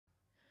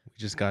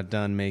just got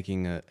done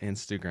making an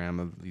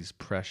Instagram of these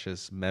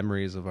precious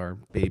memories of our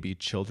baby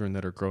children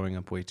that are growing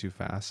up way too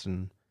fast,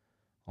 and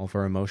all of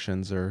our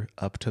emotions are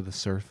up to the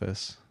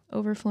surface.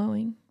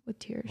 Overflowing with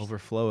tears.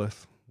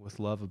 Overfloweth with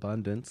love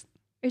abundance.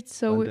 It's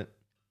so... Abundant.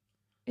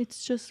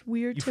 It's just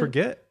weird You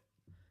forget.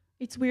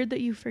 It's weird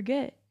that you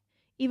forget.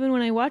 Even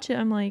when I watch it,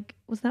 I'm like,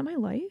 was that my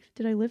life?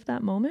 Did I live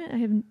that moment?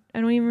 I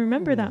don't even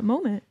remember that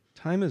moment.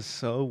 Time is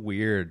so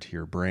weird to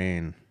your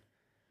brain.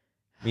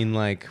 I mean,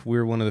 like,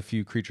 we're one of the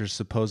few creatures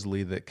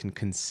supposedly that can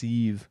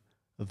conceive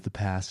of the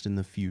past and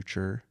the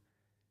future,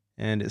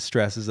 and it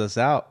stresses us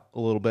out a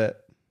little bit.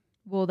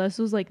 Well, this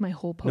was like my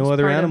whole postpartum. No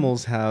other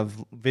animals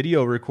have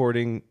video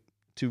recording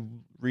to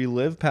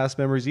relive past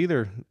memories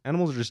either.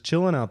 Animals are just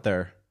chilling out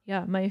there.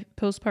 Yeah, my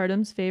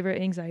postpartum's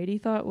favorite anxiety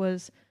thought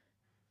was,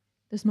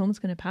 this moment's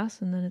going to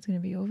pass and then it's going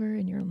to be over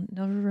and you'll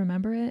never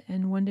remember it.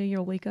 And one day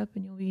you'll wake up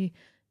and you'll be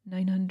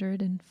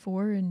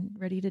 904 and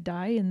ready to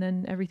die, and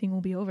then everything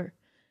will be over.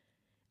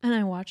 And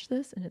I watch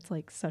this and it's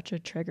like such a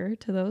trigger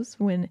to those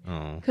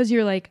because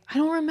you're like, I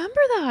don't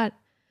remember that.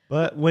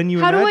 But when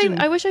you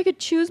I wish I could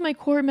choose my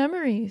core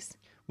memories.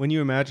 When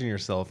you imagine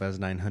yourself as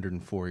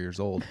 904 years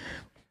old,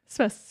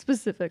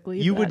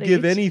 specifically, you would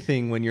give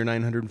anything when you're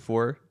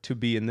 904 to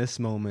be in this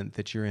moment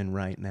that you're in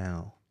right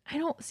now. I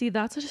don't see,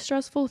 that's a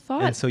stressful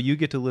thought. And so you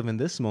get to live in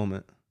this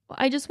moment. Well,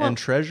 I just want and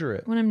treasure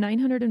it. When I'm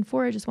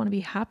 904, I just want to be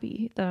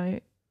happy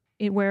that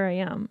where I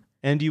am.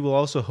 And you will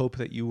also hope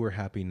that you were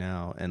happy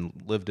now and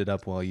lived it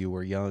up while you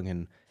were young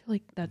and I feel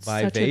like that's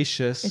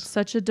vivacious. It's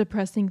such a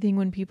depressing thing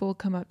when people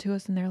come up to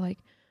us and they're like,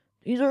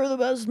 these are the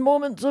best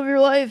moments of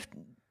your life.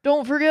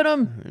 Don't forget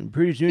them.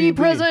 Pretty soon be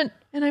present.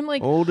 And I'm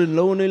like, old and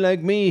lonely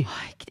like me.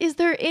 Is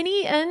there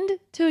any end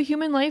to a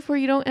human life where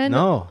you don't end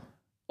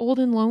old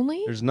and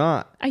lonely? There's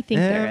not. I think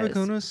there is. Never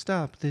gonna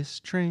stop this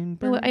train.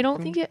 No, I don't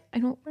think it.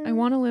 I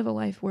want to live a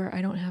life where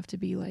I don't have to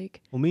be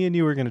like. Well, me and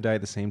you are gonna die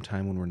at the same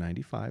time when we're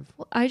 95.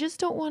 Well, I just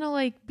don't want to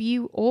like be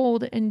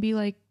old and be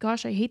like,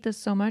 gosh, I hate this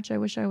so much. I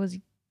wish I was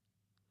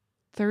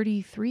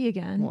 33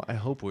 again. Well, I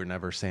hope we're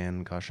never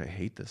saying, gosh, I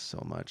hate this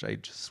so much. I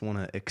just want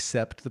to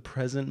accept the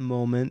present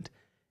moment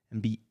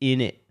and be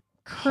in it.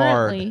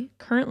 Currently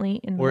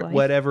in my life. Or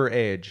whatever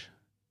age.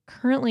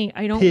 Currently,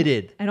 I don't.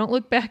 Pitted. I don't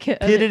look back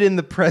at. Pitted in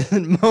the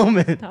present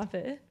moment. Stop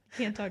it.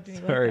 You can't talk to me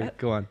like Sorry, that.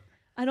 go on.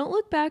 I don't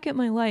look back at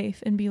my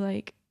life and be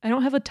like, I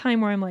don't have a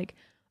time where I'm like,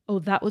 oh,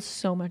 that was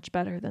so much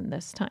better than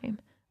this time.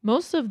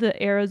 Most of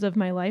the eras of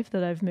my life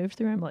that I've moved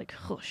through, I'm like,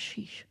 oh,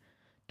 sheesh.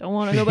 Don't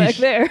want to go back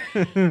there.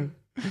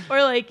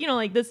 Or like,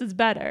 like this is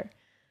better.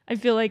 I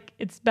feel like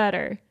it's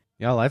better.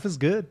 Yeah, life is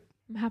good.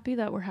 I'm happy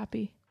that we're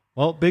happy.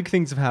 Well, big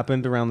things have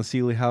happened around the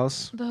Seeley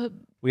house.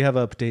 We have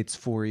updates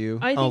for you.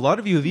 A lot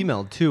of you have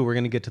emailed too. We're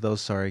going to get to those.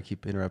 Sorry, I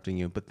keep interrupting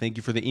you. But thank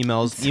you for the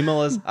emails.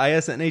 Email us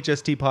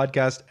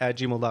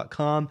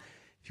isnhstpodcast@gmail.com.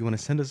 If you want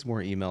to send us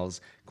more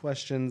emails,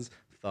 questions,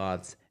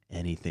 thoughts,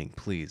 anything,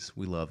 please.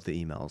 We love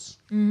the emails.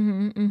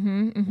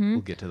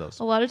 We'll get to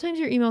those. A lot of times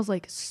your emails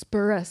like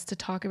spur us to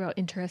talk about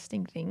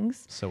interesting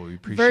things. So we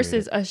appreciate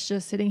versus it. us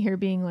just sitting here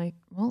being like,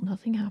 well,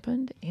 nothing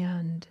happened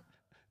and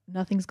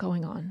nothing's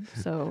going on.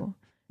 So...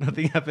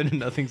 Nothing happened and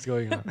nothing's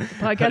going on. The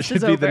podcast that should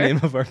is be over. the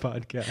name of our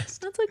podcast.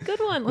 That's a good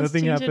one. Let's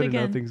Nothing change happened it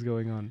again. and nothing's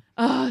going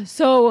on.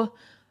 So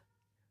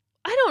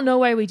I don't know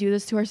why we do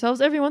this to ourselves.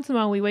 Every once in a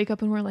while we wake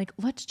up and we're like,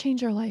 let's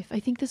change our life. I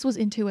think this was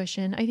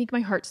intuition. I think my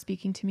heart's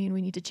speaking to me and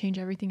we need to change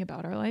everything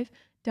about our life.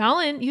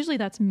 Dallin, usually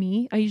that's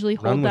me. I usually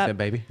hold Run with that. it,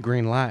 baby.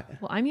 Green light.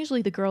 Well, I'm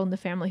usually the girl in the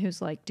family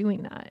who's like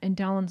doing that. And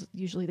Dallin's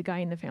usually the guy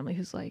in the family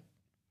who's like,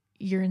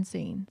 you're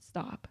insane.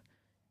 Stop.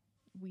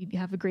 We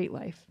have a great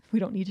life. We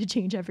don't need to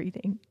change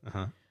everything.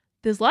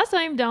 This last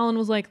time, Dallin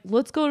was like,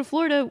 let's go to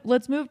Florida.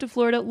 Let's move to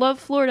Florida.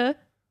 Love Florida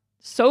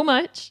so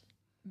much.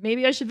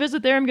 Maybe I should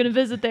visit there. I'm going to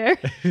visit there.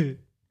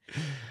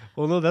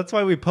 Well, no, that's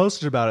why we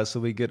posted about it, so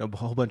we get a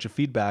whole bunch of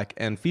feedback.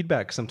 And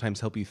feedback sometimes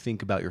help you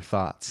think about your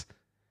thoughts.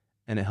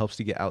 And it helps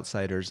to get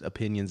outsiders'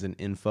 opinions and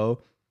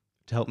info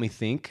to help me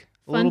think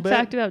a little bit. Fun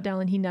fact about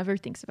Dallin, he never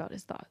thinks about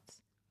his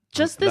thoughts.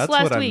 Just this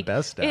last week,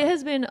 it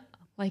has been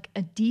like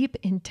a deep,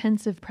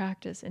 intensive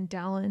practice in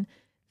Dallin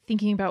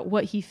thinking about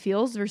what he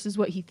feels versus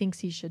what he thinks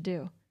he should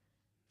do.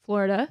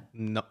 Florida.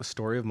 No,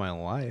 story of my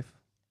life.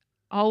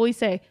 Always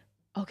say,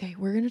 okay,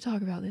 we're going to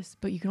talk about this,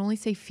 but you can only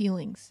say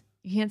feelings.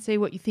 You can't say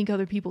what you think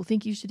other people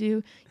think you should do.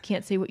 You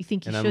can't say what you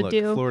think you should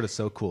do. Florida's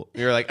so cool.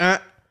 You're like,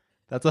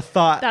 that's a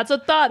thought. That's a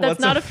thought. That's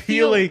not a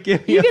feeling.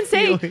 You can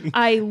say,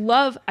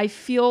 I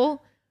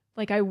feel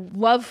like I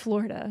love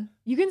Florida.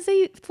 You can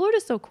say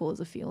Florida's so cool as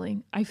a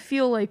feeling. I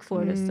feel like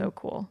Florida's so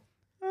cool.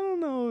 I don't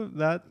know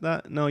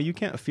no, you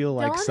can't feel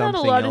like Dallin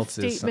something else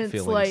is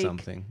feeling like,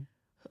 something.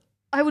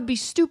 I would be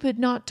stupid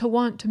not to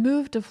want to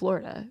move to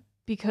Florida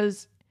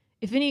because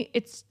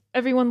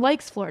everyone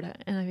likes Florida.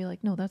 And I'd be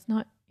like, no, that's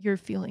not your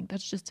feeling.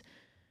 That's just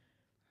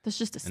a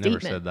statement. I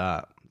never said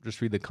that. Just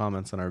read the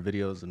comments on our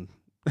videos and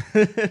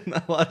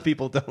a lot of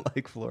people don't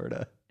like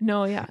Florida.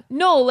 No, yeah.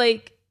 No,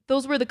 like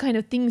those were the kind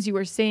of things you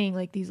were saying,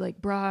 like these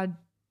like broad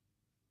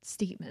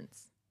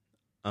statements.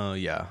 Oh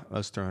yeah. I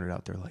was throwing it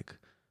out there like,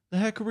 the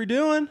heck are we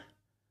doing?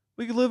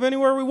 We could live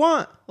anywhere we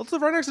want. Let's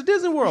live right next to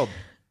Disney World.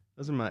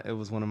 It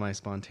was one of my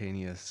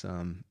spontaneous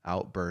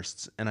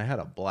outbursts, and I had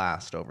a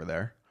blast over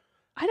there.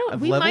 I've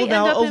We might leveled end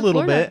out up a in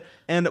little Florida. bit,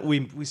 and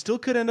we still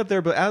could end up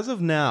there, but as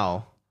of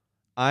now,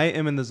 I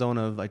am in the zone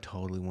of I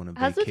totally want to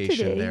As of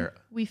vacation today, there.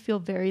 we feel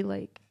very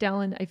like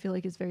Dallin. I feel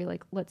like is very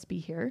like let's be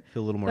here.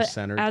 Feel a little more But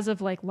centered. as of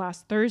like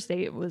last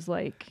Thursday, it was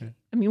like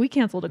I mean we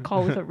canceled a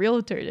call with a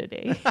realtor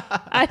today.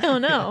 I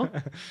don't know.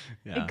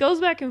 Yeah. It goes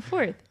back and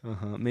forth.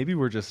 Maybe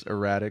we're just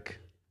erratic,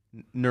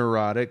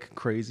 neurotic,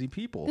 crazy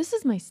people. This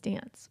is my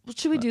stance. Well,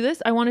 should we do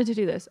this? I wanted to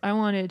do this. I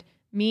wanted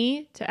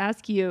me to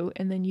ask you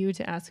and then you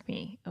to ask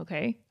me.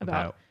 Okay,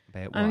 about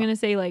I'm gonna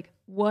say like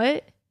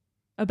what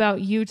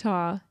about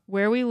Utah,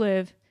 where we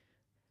live,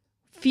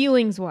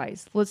 feelings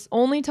wise. Let's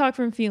only talk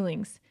from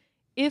feelings.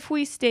 If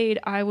we stayed,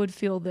 I would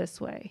feel this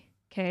way.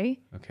 Okay.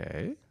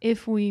 Okay.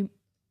 If we,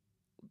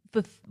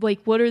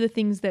 what are the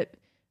things that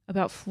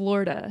about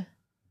Florida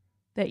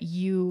that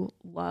you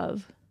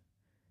love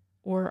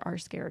or are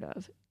scared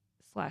of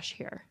 /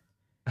 here?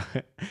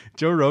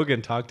 Joe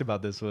Rogan talked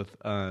about this with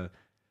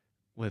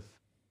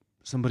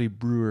somebody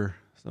Brewer.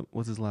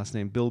 What's his last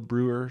name? Bill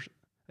Brewer,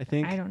 I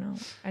think. I don't know.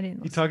 I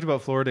didn't. He talked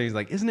about Florida. He's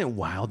like, isn't it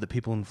wild that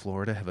people in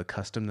Florida have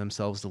accustomed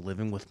themselves to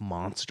living with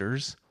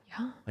monsters?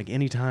 Yeah. Like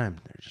anytime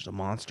there's just a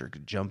monster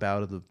could jump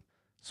out of the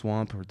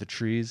swamp or the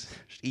trees,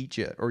 just eat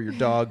you, or your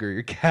dog, or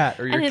your cat,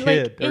 or your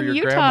kid, or in your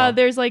Utah, grandma.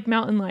 there's like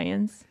mountain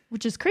lions,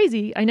 which is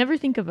crazy. I never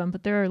think of them,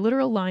 but there are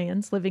literal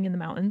lions living in the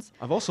mountains.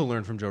 I've also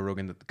learned from Joe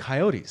Rogan that the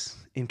coyotes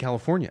in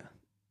California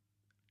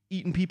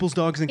eating people's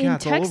dogs and In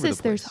cats all over Texas,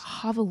 the there's place.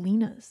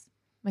 javelinas.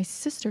 My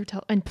sister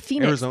and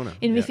Phoenix, Arizona,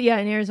 in yeah.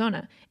 in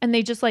Arizona, and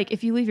they just like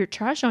if you leave your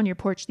trash on your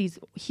porch, these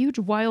huge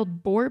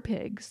wild boar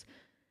pigs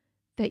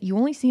that you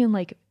only see in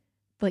like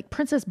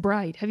Princess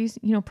Bride. Have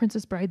you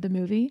Princess Bride the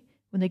movie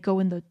when they go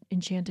in the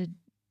enchanted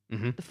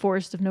the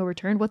forest of no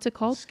return? What's it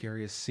called?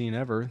 Scariest scene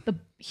ever. The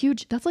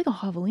huge. That's like a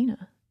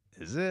javelina.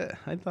 Is it?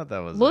 I thought that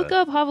was. Look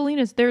up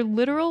javelinas. They're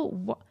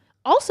literal.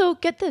 Also,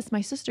 get this.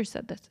 My sister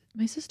said this.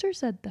 My sister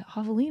said that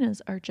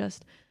javelinas are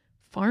just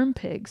farm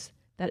pigs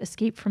that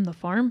escaped from the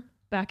farm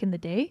back in the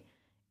day.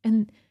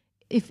 And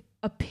if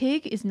a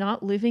pig is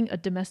not living a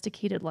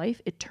domesticated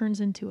life, it turns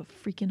into a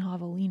freaking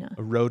javelina.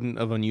 A rodent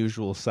of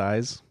unusual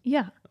size.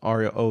 Yeah.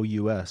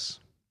 ROUS.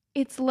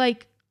 It's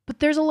like,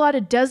 but there's a lot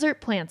of desert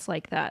plants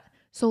like that.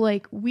 So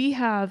like we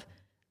have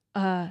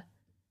a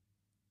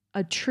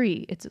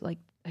tree. It's like,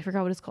 I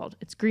forgot what it's called.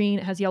 It's green.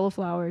 It has yellow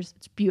flowers.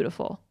 It's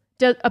beautiful.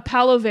 A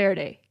Palo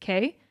Verde.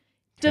 Okay.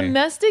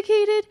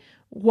 Domesticated,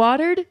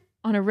 watered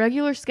on a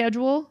regular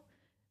schedule,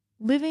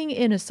 living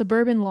in a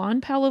suburban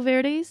lawn. Palo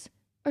Verdes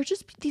are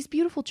just these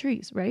beautiful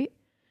trees, right?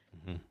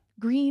 Mm-hmm.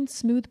 Green,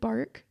 smooth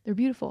bark. They're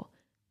beautiful.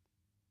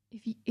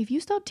 If you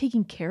stop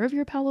taking care of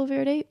your Palo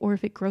Verde, or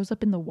if it grows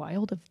up in the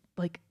wild of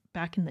like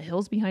back in the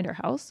hills behind our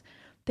house,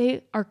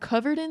 they are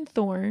covered in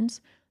thorns.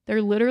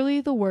 They're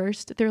literally the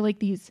worst. They're like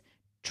these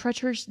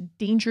treacherous,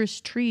 dangerous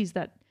trees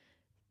that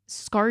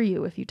scar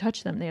you if you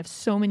touch them. They have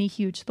so many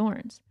huge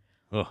thorns.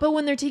 Ugh. But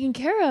when they're taken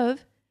care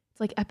of, it's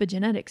like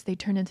epigenetics. They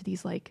turn into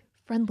these like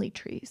friendly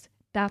trees.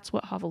 That's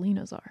what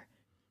javelinas are.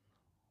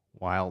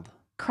 Wild.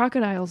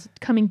 Crocodiles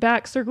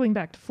circling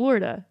back to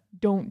Florida,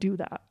 don't do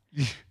that.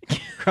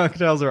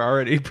 Crocodiles are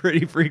already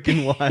pretty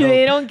freaking wild.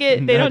 They don't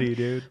get nutty,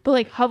 dude. But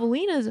like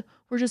javelinas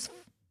were just.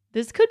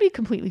 This could be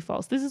completely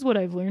false. This is what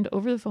I've learned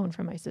over the phone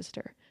from my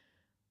sister.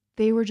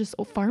 They were just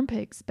farm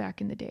pigs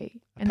back in the day.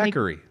 A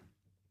peccary.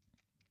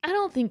 I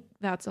don't think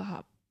that's a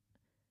hop.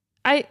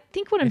 I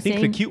think what I'm saying.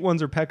 I think the cute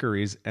ones are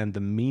peccaries and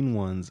the mean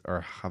ones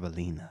are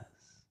javelinas.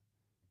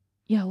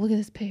 Yeah, look at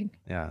this pig.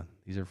 Yeah,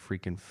 these are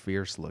freaking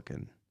fierce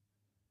looking.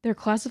 They're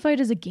classified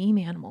as a game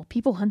animal.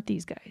 People hunt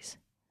these guys.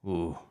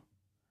 Ooh.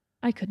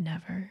 I could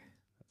never.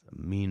 That's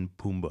a mean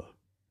Pumbaa.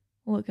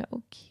 Look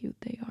how cute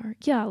they are.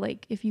 Yeah,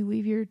 like if you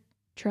leave your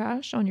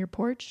trash on your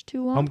porch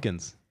too long.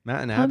 Pumpkins.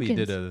 Matt and Abby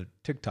did a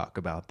TikTok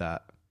about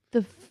that.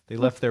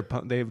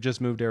 They've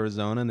just moved to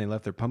Arizona and they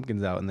left their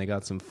pumpkins out and they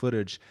got some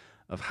footage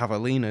of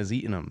javelinas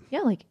eating them.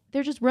 Yeah, like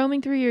they're just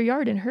roaming through your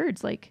yard in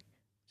herds. Like,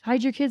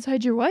 hide your kids,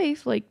 hide your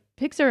wife. Like,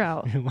 pigs are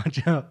out.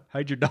 Watch out.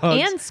 Hide your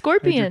dogs. And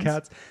scorpions. Hide your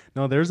cats.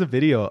 No, there's a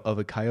video of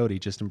a coyote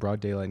just in broad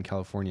daylight in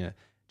California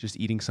just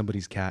eating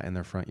somebody's cat in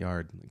their front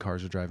yard.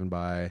 Cars are driving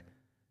by.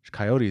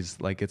 Coyotes,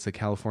 like it's a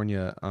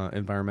California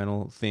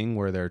environmental thing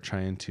where they're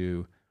trying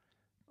to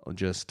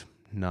just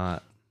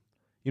not,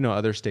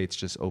 other states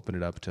just open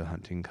it up to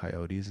hunting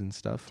coyotes and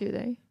stuff. Do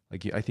they?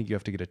 Like I think you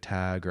have to get a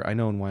tag, or I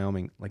know in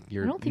Wyoming, like I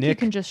don't think Nick you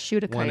can just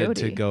shoot a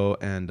coyote.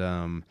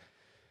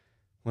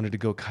 Wanted to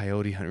go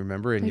coyote hunt,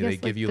 remember? And they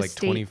give you like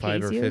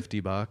 25 or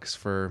 $50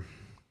 for.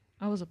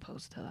 I was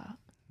opposed to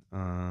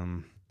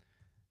that.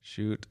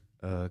 Shoot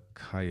a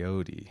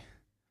coyote.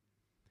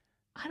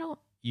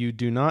 You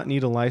do not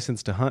need a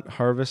license to hunt,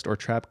 harvest, or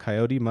trap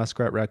coyote,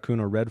 muskrat, raccoon,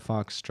 or red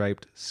fox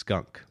striped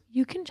skunk.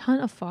 You can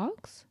hunt a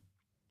fox?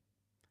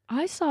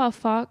 I saw a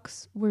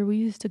fox where we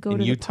used to go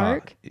to Utah, the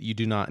park. You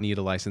do not need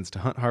a license to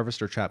hunt,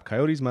 harvest, or trap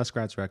coyotes,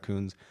 muskrats,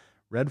 raccoons,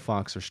 red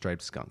fox, or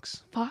striped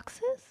skunks.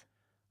 Foxes?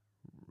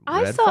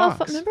 I red saw.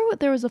 fox. Remember what?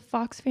 There was a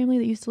fox family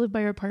that used to live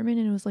by our apartment,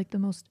 and it was like the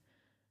most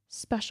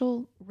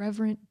special,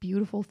 reverent,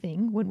 beautiful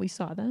thing when we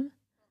saw them.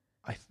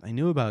 I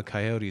knew about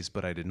coyotes,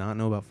 but I did not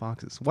know about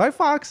foxes. Why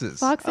foxes?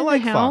 Fox I and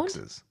like the Hound?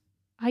 foxes.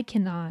 I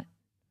cannot.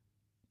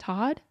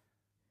 Todd?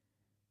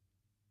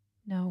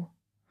 No.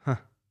 Huh.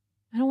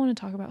 I don't want to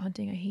talk about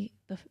hunting. I hate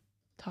the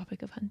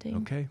topic of hunting.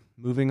 Okay,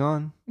 moving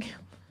on.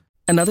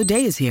 Another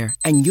day is here,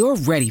 and you're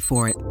ready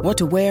for it. What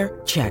to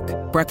wear? Check.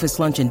 Breakfast,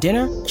 lunch, and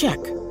dinner?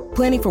 Check.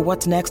 Planning for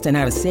what's next and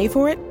how to save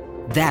for it?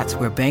 That's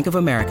where Bank of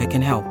America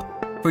can help.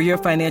 For your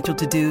financial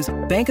to-dos,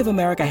 Bank of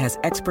America has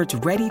experts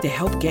ready to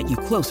help get you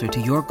closer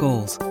to your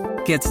goals.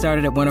 Get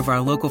started at one of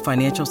our local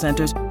financial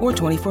centers or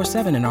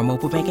 24/7 in our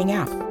mobile banking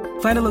app.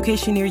 Find a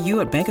location near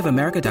you at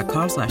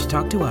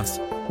bankofamerica.com/talktous.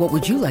 What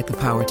would you like the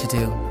power to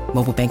do?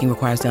 Mobile banking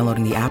requires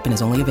downloading the app and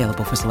is only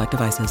available for select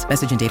devices.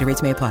 Message and data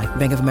rates may apply.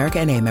 Bank of America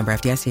N.A., member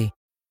FDIC.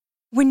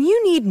 When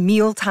you need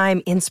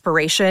mealtime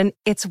inspiration,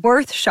 it's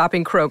worth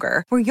shopping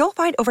Kroger, where you'll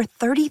find over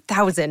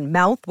 30,000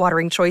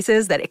 mouth-watering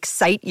choices that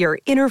excite your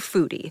inner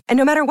foodie. And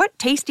no matter what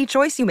tasty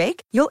choice you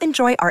make, you'll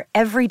enjoy our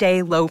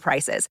everyday low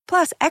prices,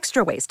 plus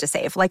extra ways to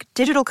save, like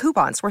digital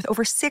coupons worth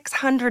over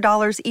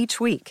 $600 each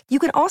week. You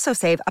can also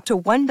save up to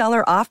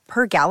 $1 off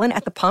per gallon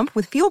at the pump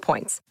with fuel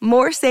points.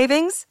 More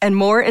savings and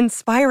more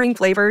inspiring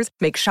flavors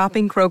make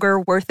shopping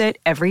Kroger worth it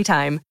every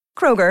time.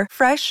 Kroger,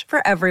 fresh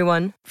for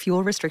everyone.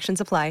 Fuel restrictions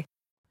apply.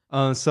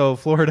 So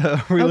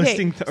Florida, are we Okay,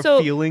 listing our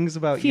so feelings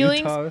about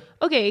feelings- Utah?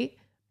 Okay.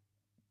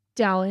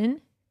 Dallin,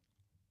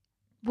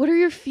 what are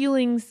your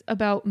feelings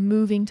about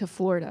moving to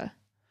Florida?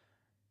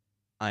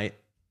 I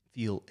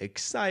feel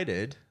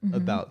excited Mhm.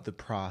 about the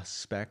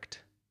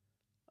prospect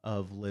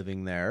of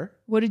living there.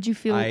 What did you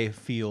feel? I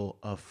feel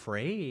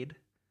afraid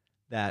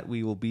that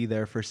we will be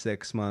there for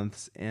 6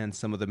 months and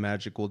some of the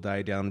magic will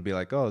die down and be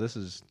like, oh, this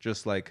is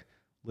just like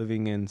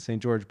living in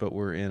St. George, but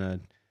we're in a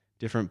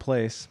different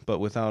place, but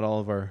without all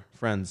of our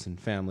friends and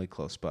family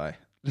close by.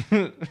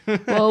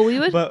 Well, we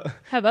would But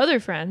have other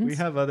friends. we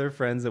have other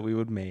friends that we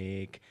would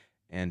make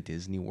and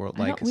Disney World.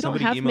 We Like don't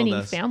somebody have emailed many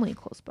us, family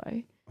close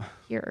by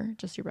here,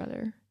 just your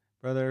brother.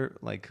 brother,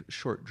 like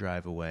short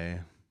drive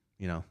away,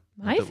 you know.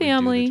 not My that we do the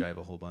family- drive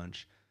a whole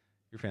bunch.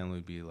 Your family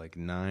would be like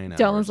 9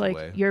 Dylan's hours like,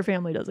 away. your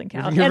family doesn't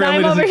count. Your And family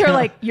I'm over doesn't here count.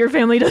 like, your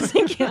family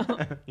doesn't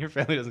count. Your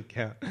family doesn't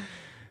count.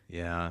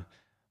 Yeah.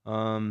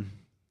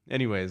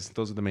 Anyways,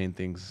 those are the main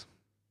things.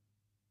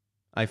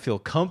 I feel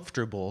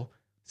comfortable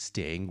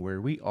staying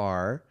where we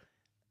are.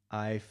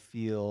 I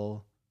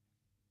feel.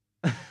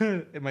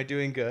 Am I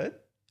doing good?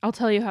 I'll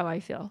tell you how I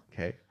feel.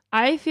 Okay.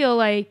 I feel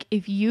like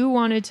if you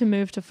wanted to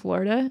move to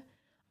Florida,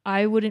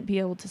 I wouldn't be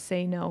able to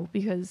say no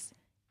because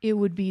it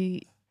would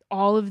be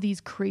all of these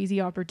crazy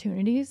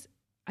opportunities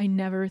I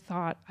never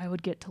thought I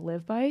would get to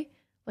live by.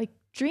 Like,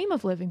 dream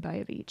of living by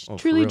a beach. Oh,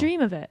 for Truly real.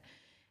 dream of it.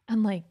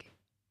 And like,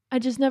 I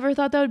just never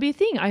thought that would be a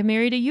thing. I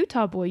married a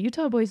Utah boy.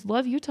 Utah boys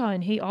love Utah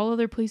and hate all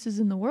other places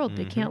in the world.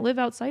 They can't live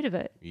outside of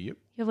it. Yep.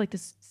 You have like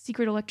this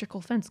secret electrical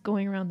fence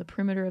going around the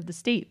perimeter of the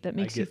state that I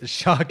makes you get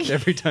shocked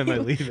every time I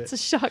leave it's a it.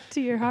 shock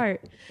to your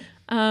heart.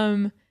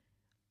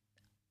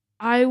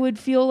 I would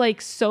feel like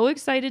so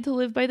excited to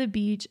live by the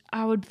beach.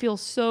 I would feel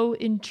so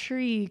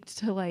intrigued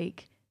to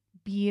like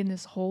be in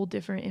this whole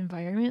different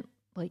environment.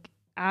 Like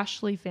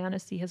Ashley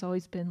Fantasy has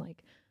always been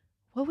like,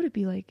 what would it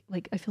be like?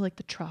 Like, I feel like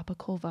the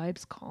tropical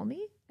vibes call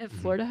me. If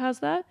Florida has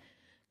that,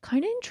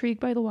 kind of intrigued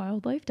by the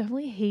wildlife.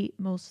 Definitely hate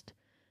most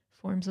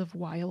forms of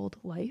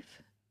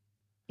wildlife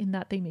in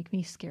that they make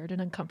me scared and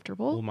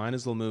uncomfortable. Well, might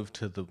as well move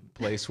to the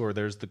place where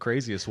there's the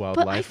craziest But I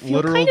wildlife. feel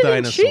Literal kind of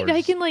dinosaurs. intrigued.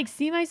 I can like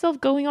see myself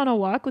going on a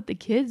walk with the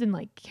kids and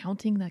like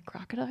counting the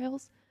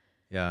crocodiles.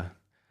 Yeah.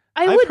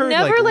 I I've would heard,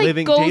 never like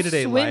living go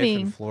day-to-day life in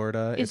swimming.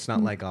 Florida. It's It's not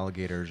n- like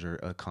alligators are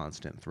a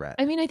constant threat.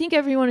 I mean, I think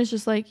everyone is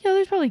just like, yeah,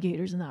 there's probably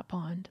gators in that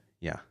pond.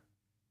 Yeah.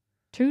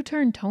 True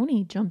Turn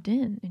Tony jumped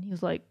in and he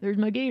was like, there's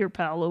my gator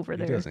pal over He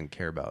there. doesn't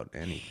care about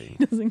anything.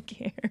 Doesn't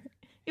care.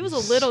 It was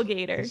a little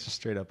gator. He's just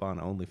straight up on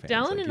OnlyFans.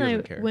 Dallin like, he and doesn't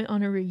I care. went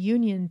on a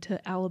reunion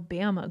to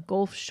Alabama,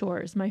 Gulf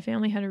Shores. My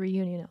family had a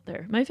reunion out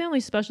there. My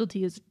family's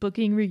specialty is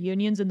booking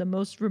reunions in the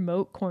most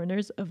remote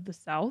corners of the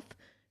South,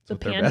 the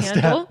what they're best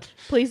Panhandle, at.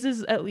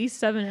 places at least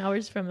 7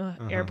 hours from an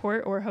Uh-huh.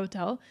 airport or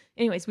hotel.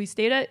 Anyways, we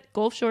stayed at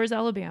Gulf Shores,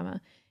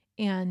 Alabama,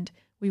 and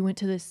we went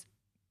to this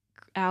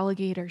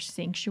alligator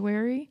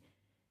sanctuary.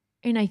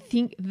 And I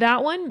think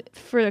that one,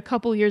 for a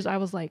couple years, I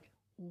was like,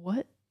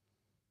 what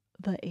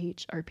the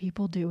H are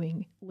people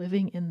doing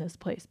living in this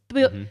place?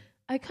 But Mhm.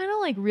 I kind of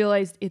like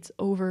realized it's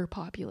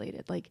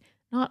overpopulated. Like,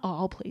 not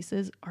all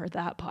places are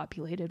that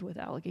populated with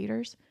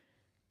alligators.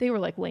 They were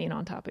like laying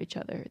on top of each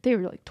other. They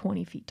were like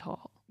 20 feet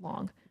tall,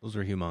 long. Those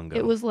are humongo.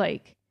 It was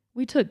like,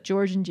 we took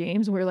George and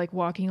James, we were like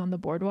walking on the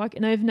boardwalk,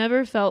 and I've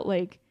never felt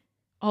like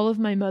all of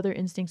my mother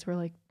instincts were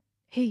like,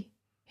 hey,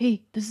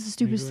 this is the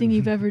stupidest thing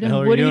you've ever The done.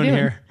 hell What are you doing?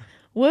 here?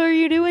 What are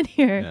you doing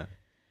here? Yeah.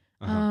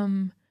 Uh-huh.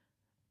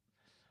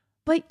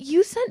 But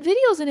you sent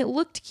videos and it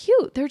looked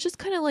cute. They're just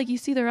kind of like you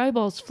see their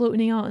eyeballs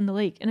floating out in the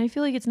lake. And I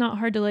feel like it's not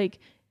hard to like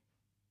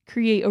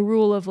create a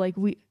rule of like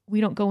we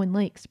don't go in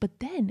lakes. But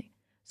then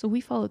So we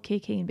follow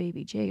KK and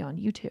Baby J on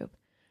YouTube.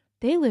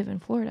 They live in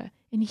Florida,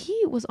 and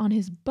he was on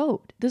his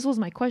boat. This was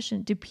my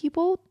question. Do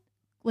people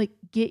like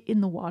get in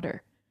the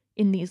water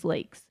in these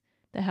lakes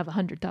that have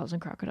 100,000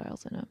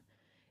 crocodiles in them?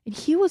 And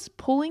he was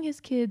pulling his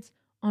kids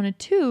on a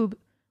tube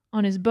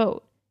on his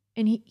boat.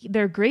 And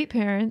they're great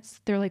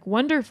parents. They're like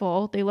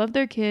wonderful. They love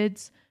their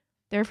kids.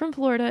 They're from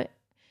Florida.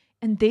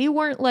 And they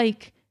weren't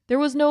like, there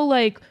was no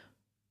like,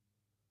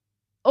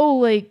 oh,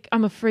 like,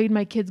 I'm afraid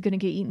my kid's going to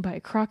get eaten by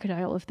a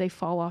crocodile if they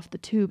fall off the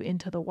tube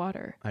into the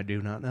water. I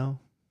do not know.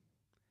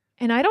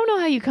 And I don't know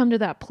how you come to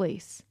that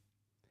place.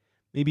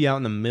 Maybe out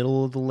in the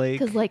middle of the lake.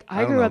 Because, like,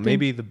 I don't grew know. up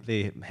Maybe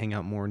they hang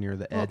out more near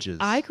the edges.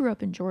 I grew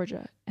up in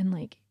Georgia, and,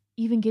 like,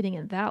 even getting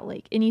in that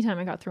lake, anytime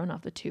I got thrown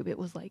off the tube, it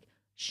was like,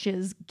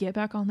 shiz, get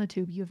back on the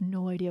tube. You have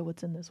no idea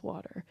what's in this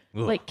water.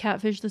 Ugh. Like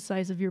catfish the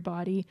size of your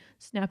body,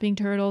 snapping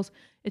turtles.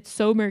 It's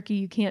so murky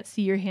you can't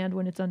see your hand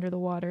when it's under the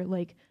water.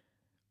 Like,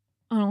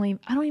 I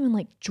don't even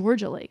like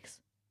Georgia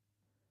lakes.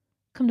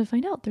 Come to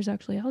find out, there's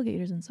actually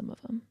alligators in some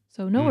of them.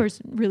 So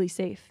nowhere's really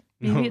safe.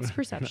 Maybe it's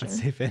perception. Not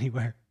safe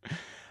anywhere.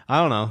 I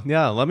don't know.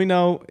 Yeah, let me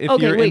know if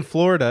Okay, you're in wait.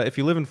 Florida. If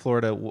you live in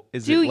Florida,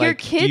 Do your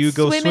kids do you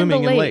go swim swimming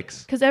in the in lake?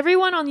 lakes? Because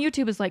everyone on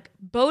YouTube is like,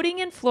 boating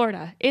in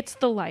Florida, it's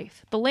the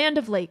life, the land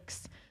of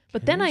lakes.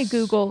 But then I Yes.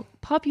 Google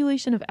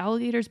population of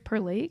alligators per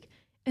lake,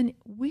 and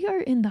we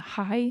are in the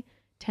high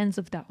tens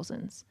of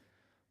thousands.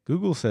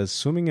 Google says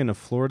swimming in a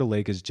Florida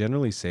lake is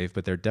generally safe,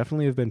 but there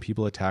definitely have been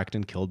people attacked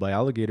and killed by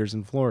alligators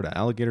in Florida.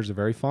 Alligators are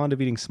very fond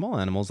of eating small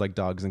animals like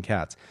dogs and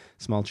cats.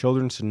 Small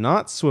children should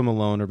not swim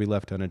alone or be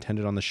left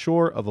unattended on the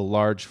shore of a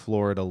large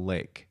Florida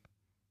lake.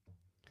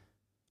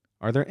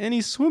 Are there any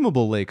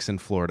swimmable lakes in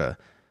Florida?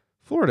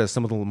 Florida is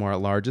some of the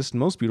largest and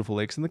most beautiful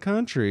lakes in the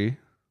country.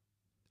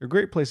 They're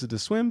great places to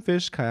swim,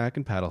 fish, kayak,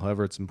 and paddle.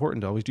 However, it's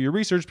important to always do your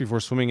research before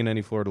swimming in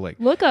any Florida lake.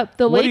 Look up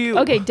the What lake. do you-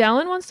 Okay,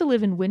 Dallin wants to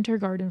live in Winter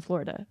Garden,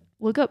 Florida.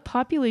 Look up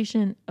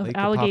population of Lake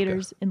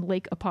alligators in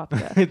Lake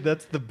Apopka.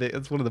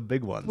 That's one of the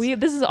big ones.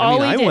 This is all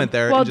we I did. went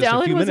there While in just a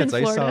Dallin few was minutes. in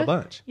I Florida, saw a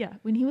bunch. Yeah,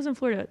 when he was in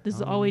Florida, this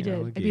is all we did.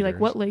 I'd be like,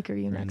 "What lake are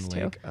you in next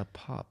to?" Lake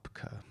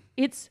Apopka.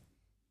 It's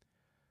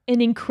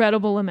an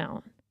incredible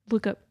amount.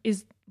 Look at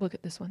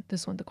this one.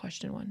 This one, the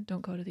question one.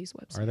 Don't go to these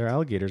websites. Are there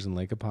alligators in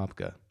Lake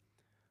Apopka?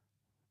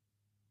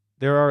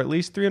 There are at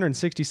least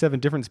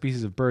 367 different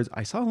species of birds.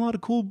 I saw a lot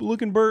of cool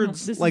looking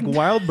birds, this like isn't-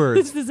 wild birds.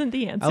 This isn't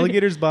the answer.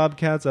 Alligators,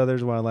 bobcats,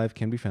 others wildlife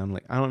can be found.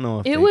 Like I don't know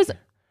if It was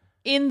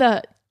in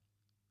the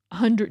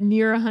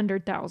near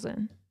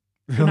 100,000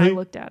 when I really.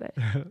 looked at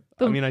it.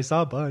 I mean, I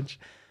saw a bunch.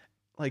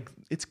 Like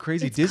it's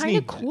crazy. It's Disney,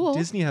 kinda cool.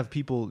 Disney has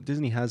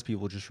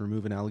people just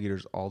removing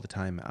alligators all the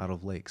time out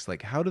of lakes.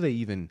 Like, how do they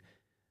even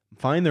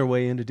find their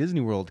way into Disney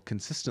World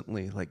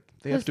consistently? Like,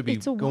 they have to be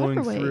It's a going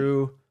waterway.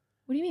 through.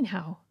 What do you mean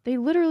how? They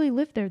literally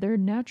live there. They're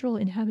natural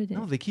inhabitants.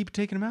 No, they keep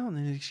taking them out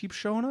and they keep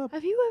showing up.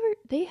 Have you ever?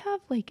 They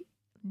have like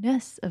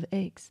nests of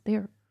eggs.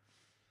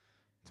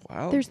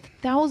 Wow. There's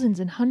thousands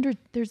and hundreds.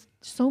 There's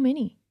so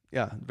many.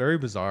 Yeah, very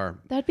bizarre.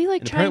 That'd be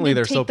like And trying apparently to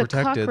they're take so the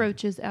protected.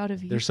 cockroaches out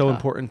of Utah. They're so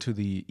important to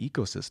the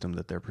ecosystem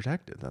that they're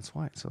protected. That's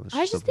why. So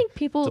I just think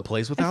people. it's a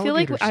place with I feel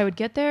like alligators. I would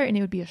get there and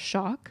it would be a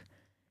shock,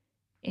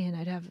 and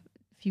I'd have a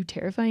few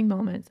terrifying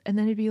moments, and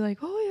then it'd be like,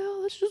 oh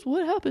yeah, that's just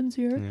what happens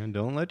here. And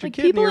don't let your Like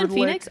kid people near in the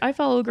Phoenix. lake. I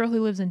follow a girl who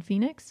lives in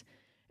Phoenix,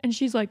 and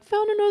she's like,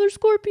 found another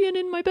scorpion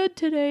in my bed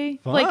today.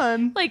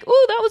 Fun. Like,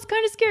 oh, that was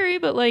kind of scary,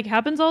 but like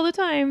happens all the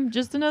time.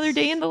 Just another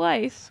day in the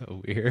life.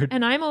 So weird.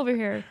 And I'm over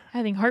here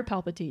having heart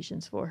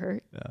palpitations for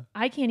her. Yeah.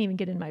 I can't even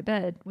get in my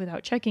bed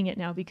without checking it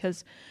now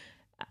because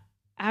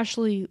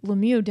Ashley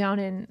Lemieux down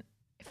in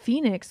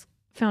Phoenix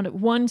found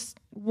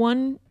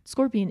one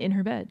scorpion in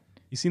her bed.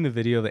 You seen the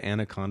video of the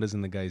anacondas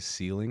in the guy's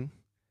ceiling?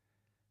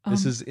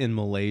 This is in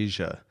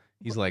Malaysia.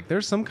 He's like,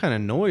 there's some kind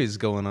of noise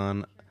going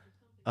on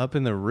up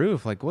in the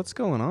roof. Like, what's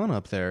going on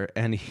up there?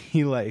 And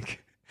he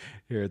like,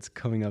 here, it's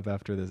coming up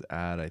after this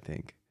ad, I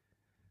think.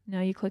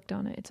 Now you clicked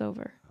on it. It's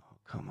over. Oh,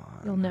 come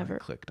on. You'll never- I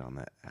clicked on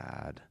that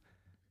ad.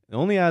 The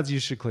only ads you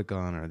should click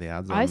on are the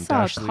ads on I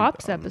saw a Dashley-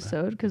 Cops on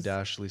episode 'cause-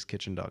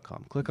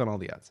 Dashley'sKitchen.com. Click on all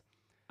the ads.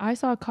 I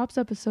saw a Cops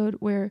episode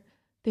where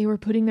they were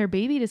putting their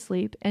baby to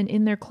sleep, and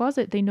in their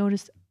closet they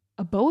noticed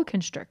a boa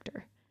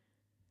constrictor.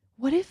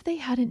 What if they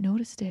hadn't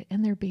noticed it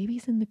and their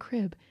baby's in the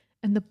crib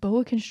and the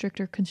boa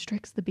constrictor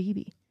constricts the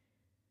baby?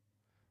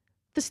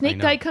 The snake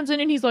know. guy comes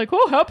in and he's like,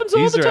 oh, happens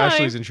all These the are time.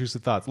 Ashley's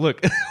intrusive thoughts.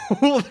 Look,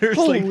 there's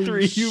like Holy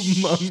 3 shit.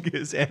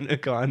 humongous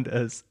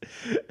anacondas.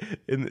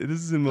 And this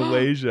is in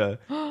Malaysia.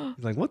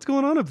 He's like, what's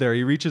going on up there?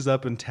 He reaches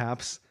up and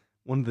taps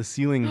one of the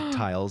ceiling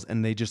tiles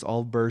and they just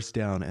all burst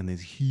down. And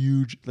there's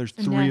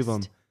A 3 of them.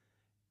 nest.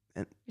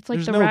 And It's like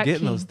there's the no Rat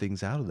getting King. those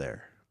things out of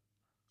there.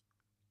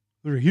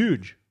 They're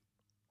huge.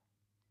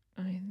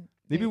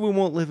 Maybe we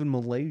won't live in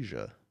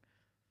Malaysia.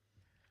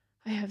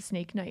 I have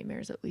snake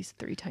nightmares at least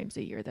 3 times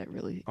a year that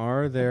really...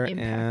 Are there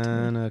impact me.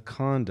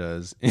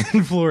 anacondas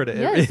in Florida?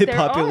 Yes, it there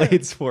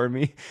populates for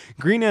me.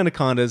 Green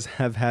anacondas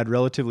have had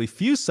relatively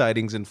few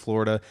sightings in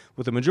Florida,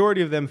 with the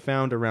majority of them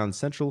found around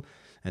central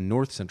and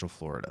north central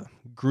Florida.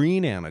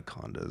 Green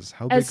anacondas.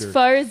 How big As are...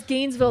 far as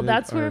Gainesville, big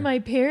that's where are- my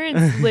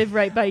parents live,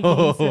 right by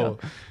Gainesville.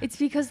 It's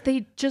because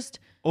they just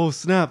Oh,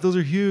 snap. Those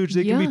are huge.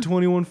 They can be Yeah.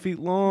 21 feet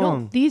long.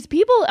 no. These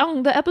people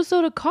on the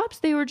episode of Cops,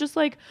 they were just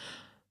like,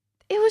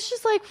 it was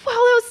just like, wow,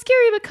 that was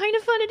scary, but kind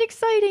of fun and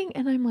exciting.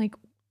 And I'm like,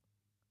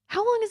 how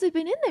long has it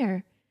been in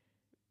there?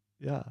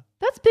 Yeah.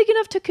 That's big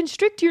enough to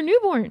constrict your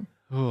newborn.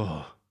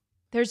 Oh,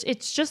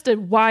 It's just a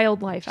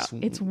wild life out.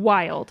 It's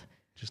wild.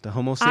 just a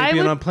Homo I sapien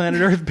would- on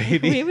planet Earth,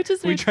 baby. We would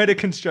just we make- try to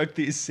construct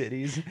these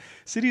cities.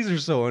 Cities are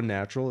so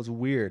unnatural. It's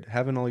weird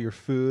having all your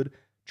food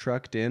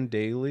trucked in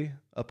daily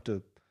up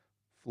to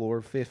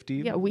floor 50.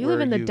 Yeah, we where live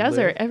in the you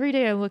desert. live. Every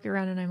day I look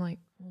around and I'm like,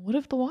 what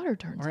if the water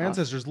turns Our off?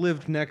 ancestors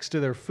lived next to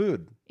their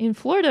food. In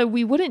Florida,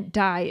 we wouldn't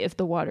die if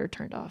the water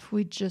turned off.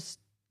 We'd just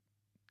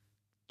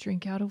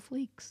drink out of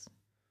leaks.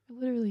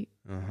 Literally,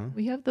 Uh-huh.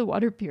 we have the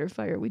water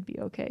purifier. We'd be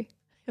okay.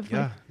 If, like,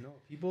 Yeah, no,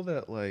 people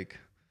that like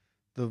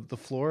the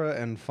flora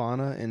and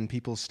fauna in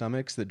people's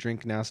stomachs that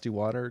drink nasty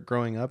water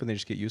growing up and they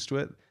just get used to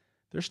it,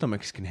 their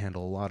stomachs can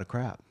handle a lot of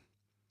crap.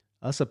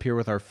 Us up here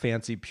with our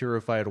fancy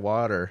purified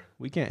water,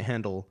 we can't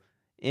handle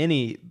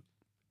any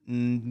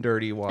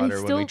dirty water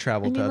when we still-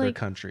 travel I to mean, other like-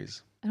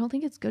 countries. I don't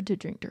think it's good to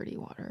drink dirty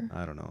water.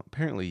 I don't know.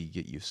 Apparently you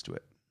get used to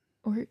it,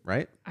 Or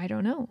right? I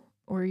don't know.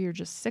 Or you're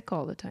just sick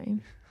all the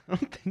time. I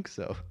don't think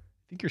so.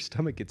 I think your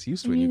stomach gets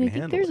used I to it mean, and I you can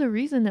think handle there's it. a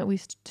reason that we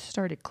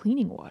started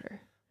cleaning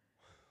water.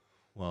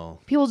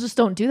 Well, People just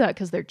don't do that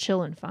because they're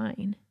chill and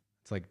fine.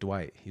 it's like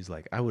Dwight. He's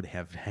like, I would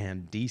have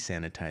hand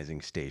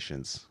desanitizing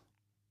stations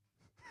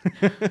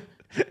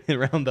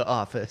around the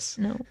office.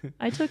 No,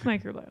 I took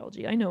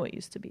microbiology. I know it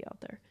used to be out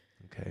there.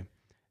 Okay.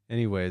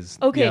 Anyways,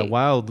 Okay. yeah,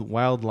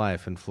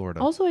 wildlife in Florida.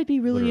 Also, I'd be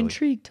really Literally.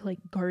 intrigued to like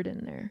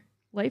garden there.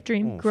 Life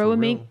dream, Oh, grow for a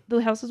real?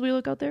 The houses we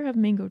look out there have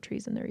mango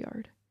trees in their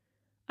yard.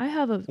 I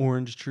have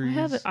Orange trees.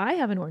 I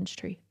have an orange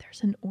tree.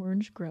 There's an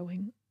orange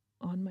growing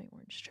on my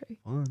orange tree.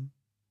 Fun.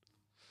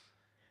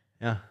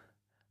 Yeah.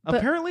 But-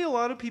 Apparently, a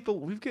lot of people.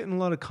 We've gotten a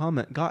lot of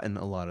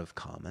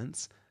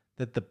comments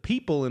that the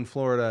people in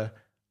Florida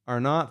are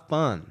not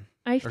fun.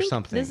 I think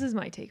something. this is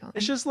my take on it.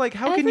 It's just like,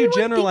 how Everyone can you thinks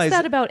generalize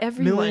that about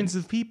everyone. millions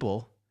of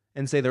people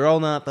and say they're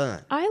all not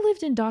fun? I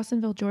lived in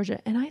Dawsonville, Georgia,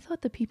 and I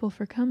thought the people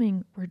for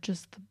coming were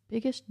just the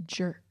biggest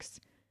jerks.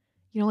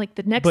 You know, like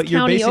the next But you're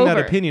county basing over.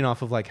 that opinion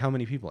off of like how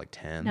many people? Like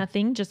 10?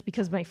 Nothing, just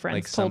because my friends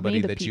Like told me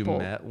somebody the that you people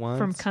met once?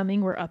 from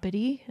Cumming were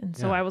uppity, and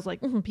so Yeah. I was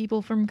like,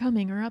 people from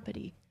Cumming are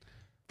uppity.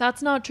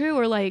 That's not true.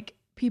 Or like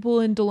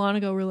people in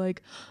Dahlonega were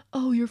like,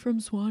 oh, you're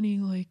from Swanee,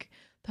 like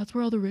that's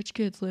where all the rich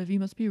kids live. You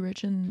must be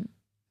rich and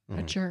a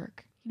Mhm.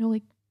 jerk. You know,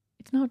 like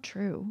it's not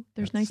true.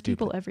 There's That's nice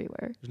people stupid.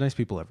 everywhere. There's nice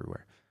people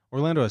everywhere.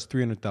 Orlando has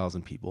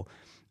 300,000 people.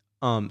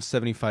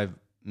 75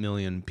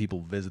 million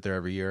people visit there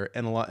every year,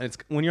 and a lot. It's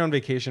when you're on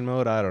vacation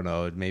mode. I don't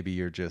know. Maybe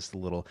you're just a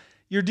little.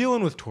 You're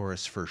dealing with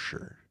tourists for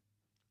sure.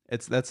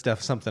 That's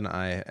something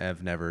I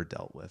have never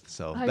dealt with.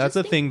 So I that's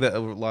just a thing that a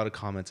lot of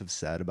comments have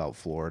said about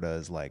Florida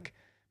is like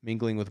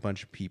mingling with a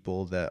bunch of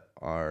people that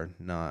are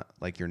not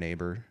like your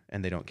neighbor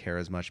and they don't care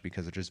as much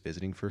because they're just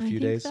visiting for a I few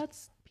think days.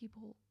 that's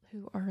people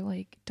who are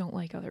like don't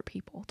like other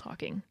people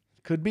talking.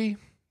 Could be.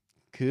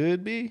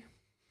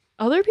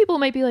 Other people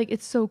might be like,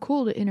 it's so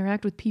cool to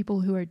interact with people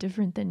who are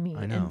different than me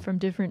I know. and from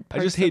different I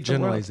parts just hate of the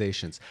world.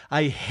 generalizations.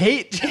 I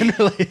hate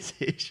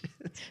generalizations.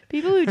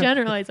 People who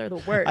generalize are the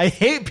worst. I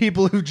hate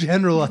people who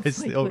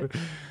generalize. Like, over.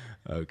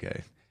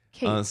 Okay.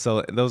 Okay,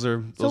 So those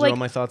are like, all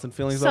my thoughts and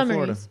feelings about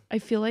Florida. summaries. I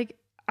feel like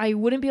I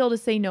wouldn't be able to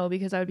say no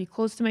because I would be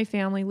close to my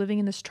family, living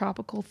in this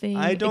tropical thing.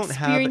 I don't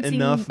have experiencing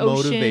enough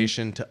ocean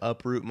motivation to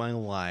uproot my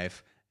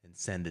life and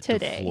send it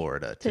Today. to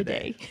Florida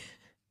today,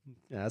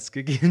 Ask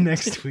again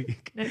next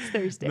week. next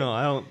Thursday. No,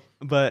 I don't.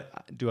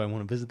 But do I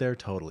want to visit there?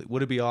 Totally.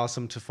 Would it be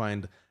awesome to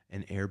find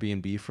an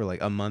Airbnb for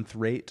like a month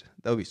rate?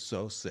 That would be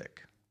so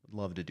sick. I'd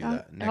love to do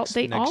that.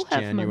 they all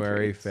have month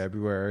January, rates.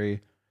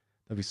 February.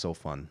 That'd be so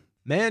fun.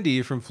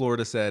 Mandy from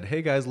Florida said,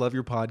 "Hey guys, love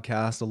your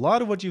podcast. A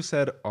lot of what you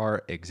said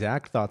are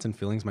exact thoughts and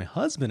feelings my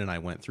husband and I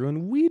went through,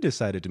 and we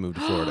decided to move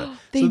to Florida.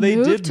 They so they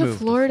moved did to move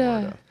Florida. to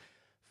Florida.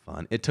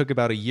 Fun. It took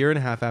about a year and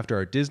a half after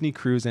our Disney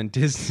cruise and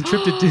trip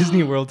to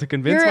Disney World to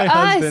convince You're my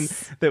husband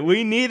us. that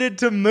we needed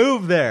to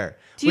move there.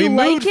 Do you we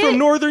like moved from it?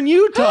 northern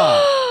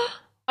Utah.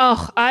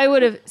 Oh, I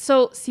would have.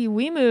 So, see,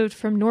 we moved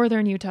from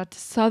northern Utah to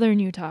southern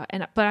Utah,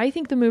 but I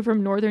think the move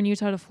from northern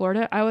Utah to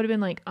Florida, I would have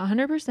been like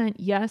 100%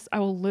 yes. I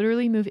will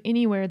literally move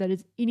anywhere that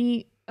is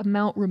any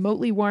amount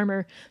remotely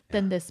warmer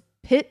than this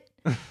pit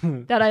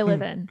that I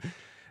live in.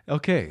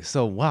 Okay,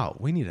 so wow,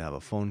 we need to have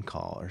a phone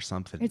call or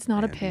something. It's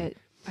not a Mandy. pit.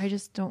 I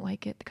just don't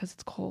like it because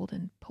it's cold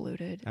and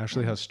polluted.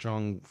 Ashley and has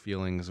strong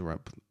feelings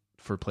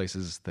for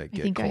places that I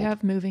get think cold. I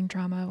have moving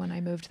trauma when I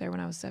moved there when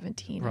I was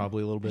 17.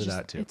 Probably a little bit of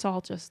that too. It's all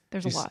just,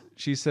 there's a lot.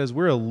 She says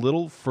we're a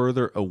little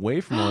further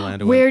away from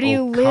Orlando. Where in do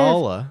you live?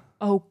 Ocala.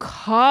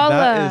 Ocala.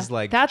 That is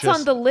like that's just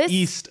on the list.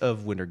 east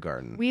of Winter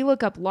Garden. We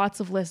look up lots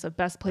of lists of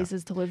best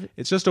places to live.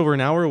 It's just over an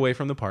hour away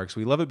from the parks.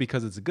 We love it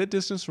because it's a good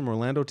distance from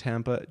Orlando,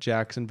 Tampa,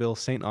 Jacksonville,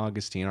 St.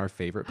 Augustine, our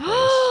favorite place.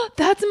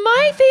 That's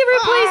my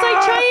favorite place.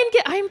 I try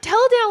and I'm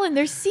tell Dallin,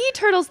 there's sea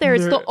turtles there.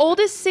 It's the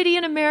oldest city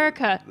in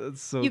America.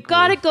 That's so you cool.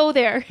 gotta go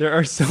there. There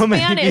are so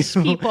many Spanish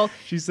people.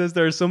 She says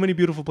there are so many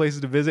beautiful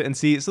places to visit and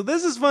see. So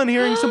this is fun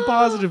hearing some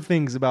positive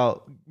things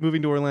about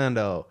moving to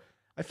Orlando.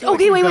 I feel like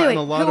we've gotten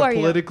a lot of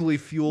politically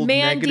fueled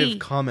negative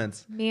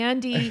comments.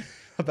 Mandy.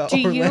 About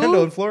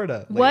Orlando and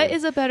Florida. Lately. What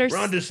is a better...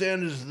 Ron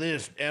DeSantis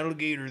this,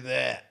 alligator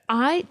that.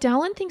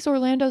 Dallin thinks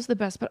Orlando's the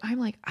best, but I'm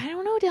like, I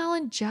don't know,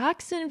 Dallin.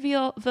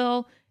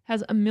 Jacksonville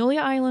has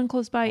Amelia Island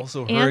close by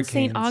also and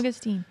St.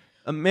 Augustine.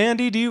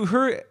 Mandy, did you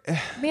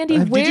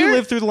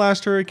live through the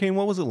last hurricane?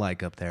 What was it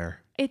like up there?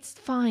 It's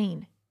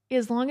fine.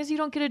 As long as you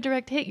don't get a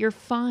direct hit, you're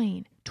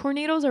fine.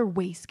 Tornadoes are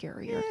way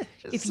scarier.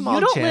 If you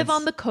don't live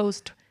on the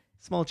coast...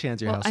 Small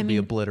chance your house will be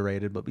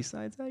obliterated, but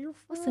besides that, you're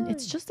fine. Listen,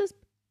 it's just as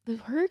the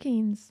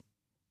hurricanes...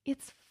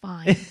 It's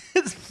fine.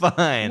 It's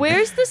fine.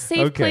 Where's the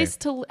safe place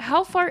to...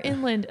 How far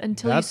inland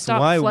until you stop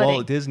flooding? That's why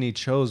Walt Disney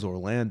chose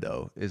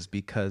Orlando, is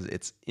because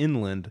it's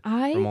inland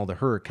from all the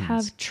hurricanes. I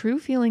have true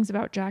feelings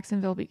about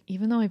Jacksonville,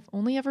 even though I've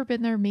only ever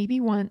been there maybe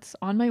once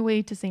on my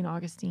way to St.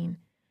 Augustine.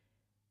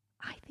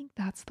 I think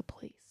that's the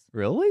place.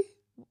 Really?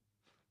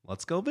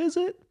 Let's go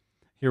visit.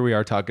 Here we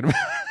are talking about...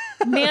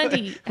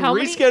 Mandy,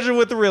 reschedule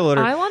with the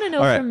realtor. I want to know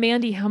from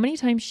Mandy how many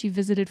times she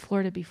visited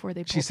Florida before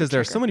they pulled She says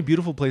there are so many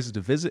beautiful places to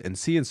visit and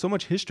see and so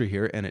much history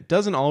here, and it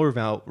doesn't all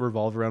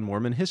revolve around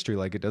Mormon history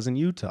like it does in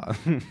Utah.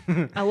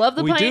 I love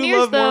the pioneers, we do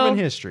love though. Mormon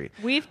history.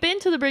 We've been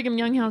to the Brigham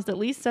Young house at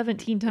least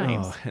 17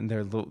 times. Oh, and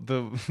they're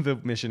the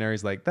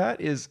missionaries like,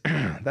 that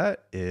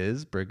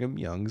is Brigham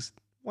Young's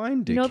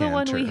wine decanter. You know, the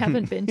one we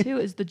haven't been to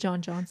is the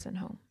John Johnson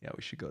home. Yeah,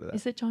 we should go to that.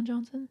 Is it John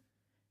Johnson?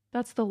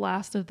 That's the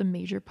last of the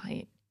major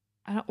pint.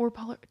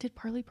 Did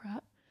Parley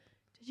Pratt?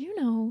 Did you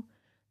know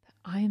that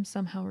I am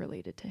somehow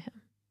related to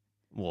him?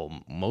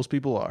 Well, most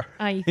people are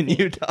in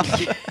Utah.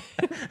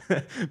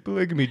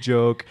 Polygamy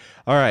joke.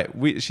 All right.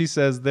 She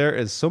says there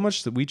is so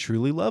much that we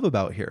truly love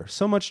about here.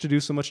 So much to do,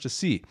 so much to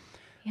see.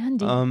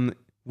 Andy.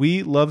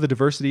 We love the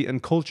diversity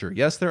and culture.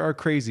 Yes, there are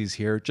crazies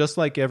here, just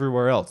like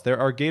everywhere else. There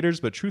are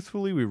gators, but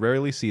truthfully, we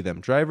rarely see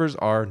them. Drivers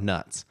are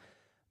nuts.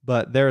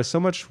 But there is so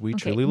much we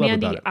truly love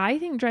about it. I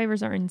think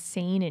drivers are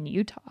insane in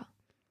Utah.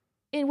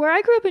 And where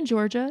I grew up in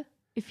Georgia,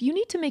 if you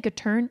need to make a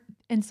turn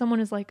and someone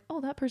is like,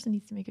 oh, that person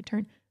needs to make a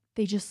turn,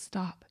 they just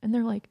stop. And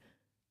they're like,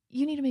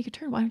 you need to make a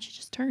turn. Why don't you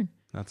just turn?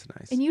 That's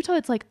nice. In Utah,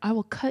 it's like, I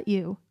will cut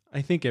you.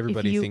 I think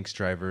everybody thinks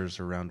drivers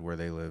around where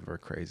they live are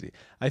crazy.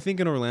 I think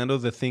in Orlando,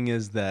 the thing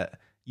is that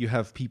you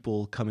have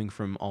people coming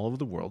from all over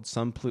the world.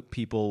 Some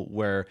people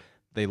where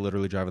they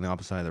literally drive on the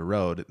opposite side of the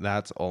road.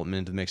 That's all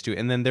into the mix too.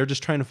 And then they're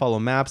just trying to follow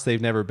maps.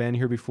 They've never been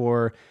here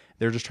before.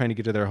 They're just trying to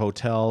get to their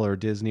hotel or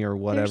Disney or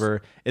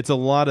whatever. It's a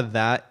lot of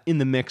that in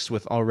the mix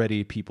with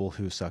already people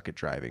who suck at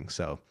driving.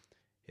 So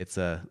it's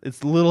a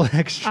little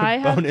extra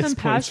bonus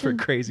points for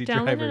crazy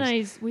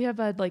drivers. We have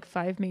had like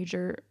 5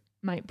 major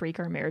might break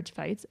our marriage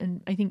fights.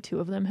 And I think 2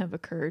 of them have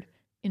occurred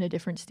in a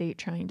different state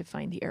trying to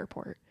find the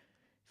airport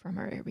from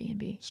our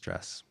Airbnb.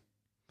 Stress.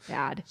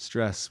 Bad.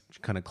 Stress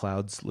kind of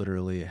clouds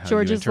literally how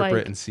George you interpret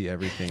like, and see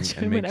everything.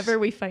 And whenever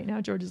we fight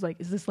now, George is like,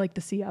 is this like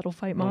the Seattle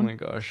fight, Mom? Oh my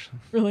gosh.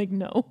 We're like,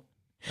 no.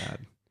 Bad.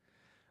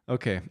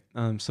 Okay.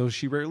 So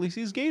she rarely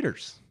sees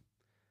gators.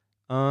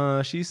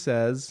 She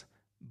says,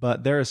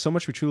 but there is so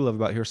much we truly love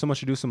about here. So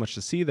much to do, so much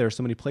to see. There are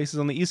so many places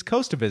on the East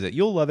Coast to visit.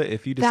 You'll love it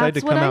if you decide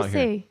to come out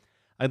here.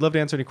 I'd love to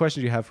answer any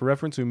questions you have. For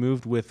reference, we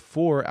moved with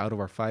 4 out of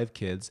our 5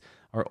 kids.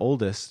 Our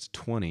oldest,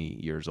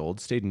 20 years old,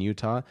 stayed in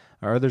Utah.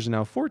 Our others are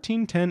now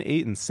 14, 10,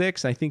 8, and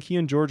 6. I think he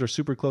and George are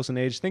super close in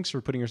age. Thanks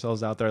for putting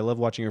yourselves out there. I love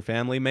watching your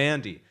family.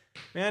 Mandy,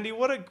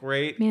 what a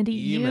great email.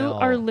 You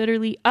are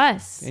literally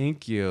us.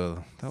 Thank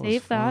you.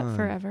 Save that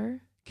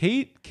forever.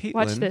 Caitlin.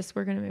 Watch this.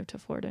 We're going to move to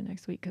Florida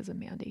next week because of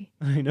Mandy.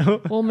 I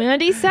know. Well,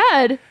 Mandy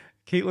said...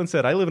 Caitlin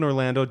said, I live in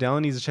Orlando.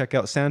 Dallin needs to check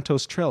out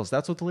Santos Trails.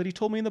 That's what the lady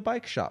told me in the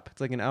bike shop. It's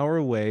like an hour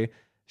away.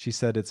 She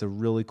said it's a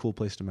really cool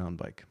place to mountain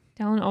bike.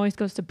 Dallin always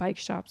goes to bike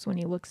shops when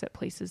he looks at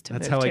places to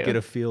move to. That's how I get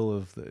a feel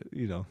of the,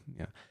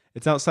 yeah.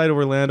 It's outside of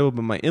Orlando,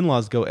 but my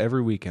in-laws go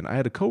every weekend. I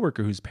had a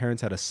coworker whose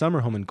parents had a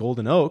summer home in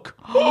Golden Oak.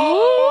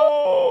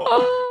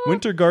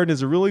 Winter Garden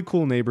is a really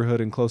cool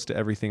neighborhood and close to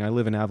everything. I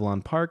live in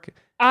Avalon Park.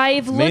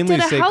 I've looked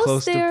at a house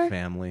close there. To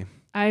family.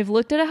 I've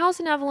looked at a house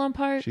in Avalon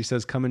Park. She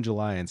says, come in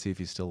July and see if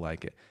you still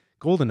like it.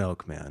 Golden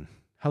Oak, man.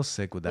 How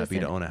sick would that be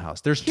to own a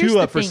house? There's 2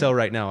 up for sale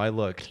right now. I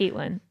looked.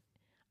 Caitlin,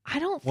 I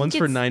don't think one's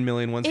for $9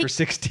 million, one's for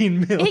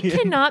 $16 million. It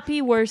cannot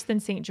be worse than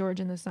St. George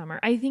in the summer.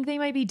 I think they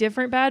might be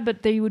different bad,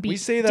 but they would be different.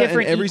 We say that,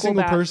 and every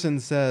single person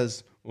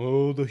says,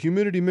 "Oh, the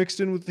humidity mixed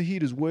in with the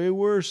heat is way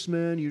worse,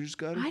 man. You just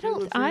got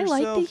to." I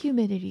like the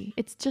humidity.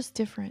 It's just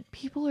different.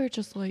 People are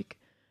just like,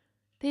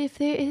 that's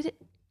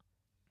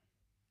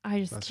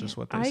just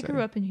what they say. I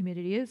grew up in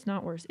humidity. It's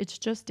not worse. It's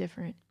just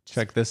different.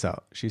 Check this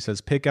out. She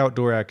says, pick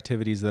outdoor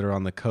activities that are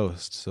on the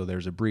coast, so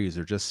there's a breeze,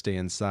 or just stay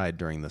inside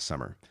during the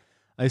summer.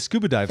 I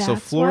scuba dive. That's So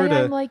Florida,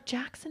 why I'm like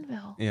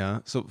Jacksonville. yeah.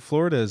 So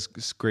Florida is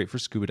great for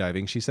scuba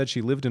diving. She said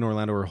she lived in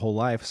Orlando her whole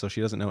life, so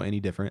she doesn't know any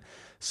different.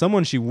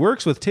 Someone she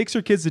works with takes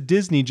her kids to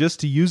Disney just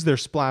to use their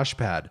splash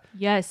pad.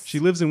 Yes. She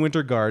lives in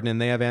Winter Garden, and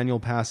they have annual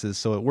passes,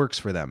 so it works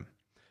for them.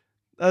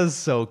 That is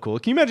so cool.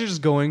 Can you imagine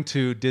just going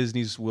to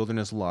Disney's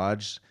Wilderness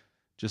Lodge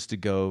just to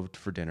go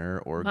for dinner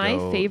or My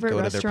favorite go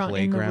to their restaurant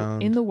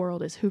playground? in the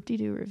world is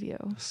Hoop-de-Doo Review.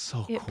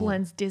 So It cool.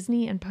 blends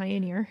Disney and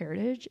Pioneer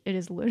heritage. It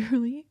is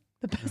literally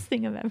the best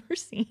thing I've ever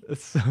seen.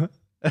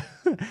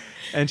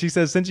 And she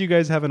says, since you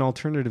guys have an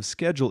alternative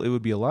schedule, it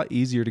would be a lot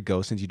easier to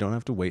go since you don't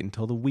have to wait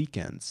until the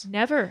weekends.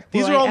 Never.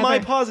 These will are all I my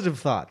ever- positive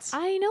thoughts.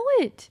 I know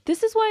it.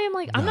 This is why I'm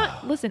like, I'm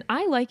not, listen,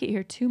 I like it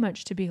here too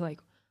much to be like,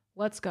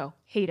 let's go.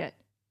 Hate it.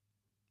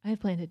 I have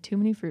planted too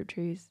many fruit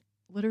trees.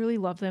 Literally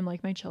love them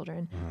like my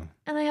children.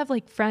 And I have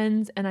like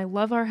friends and I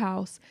love our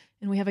house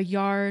and we have a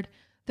yard.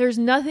 There's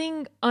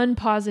nothing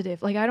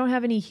unpositive. Like I don't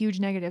have any huge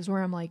negatives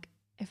where I'm like,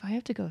 if I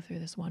have to go through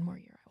this one more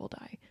year, I will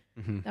die.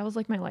 That was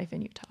like my life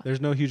in Utah.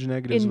 There's no huge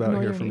negatives In about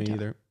here northern for me Utah.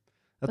 either.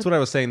 That's what I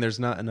was saying. There's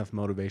not enough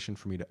motivation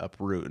for me to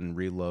uproot and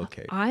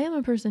relocate. I am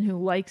a person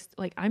who likes,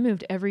 like, I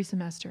moved every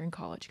semester in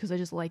college because I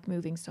just like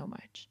moving so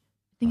much.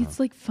 I think it's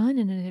like fun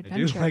and an I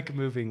adventure. do like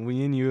moving.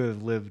 We and you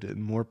have lived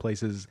in more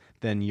places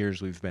than years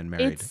we've been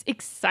married. It's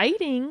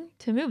exciting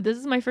to move. This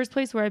is my first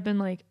place where I've been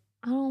like,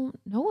 I don't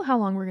know how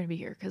long we're going to be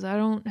here because I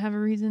don't have a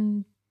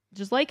reason.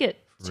 Just like it.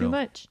 It's too real.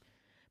 much.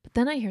 But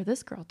then I hear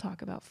this girl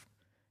talk about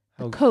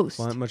the How coast.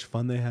 much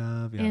fun they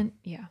have. Yeah. And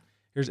yeah.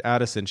 Here's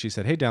Addison. She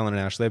said, hey, Dallin and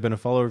Ashley, I've been a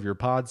follower of your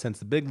pod since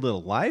The Big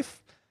Little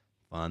Life.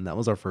 Fun. That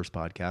was our first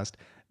podcast.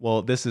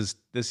 Well, this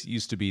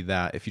used to be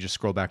that. If you just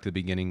scroll back to the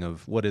beginning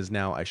of what is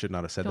now, I should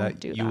not have said Don't that.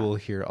 do You that. will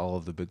hear all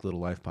of the Big Little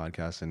Life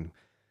podcasts and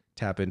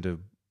tap into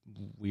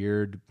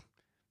weird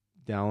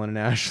Dallin and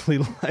Ashley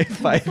life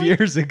 5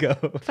 years ago.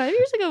 5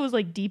 years ago was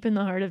like deep in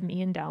the heart of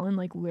me and Dallin,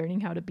 like learning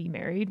how to be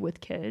married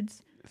with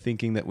kids.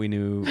 Thinking that we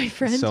knew My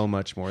friend- so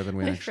much more than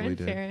we My actually friend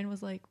did. Farron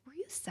was like, were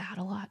you sad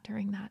a lot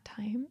during that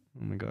time?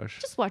 Oh my gosh.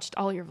 Just watched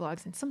all your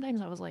vlogs and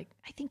sometimes I was like,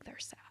 I think they're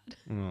sad.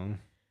 Oh.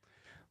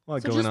 A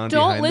lot So going just on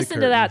don't behind the listen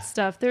to that curtains.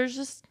 stuff.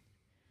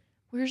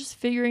 We're just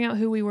figuring out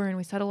who we were and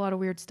we said a lot of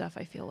weird stuff,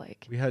 I feel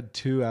like. We had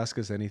 2 Ask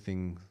Us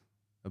Anything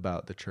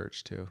about the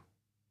church too.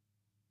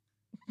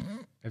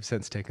 I've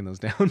since taken those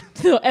down.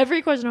 So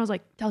every question I was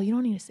like, Del, you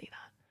don't need to say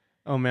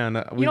that. Oh man,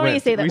 You don't need to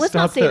say that. We Let's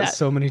not stopped say that.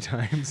 so many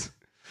times.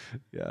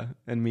 Yeah,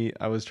 and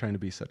I was trying to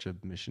be such a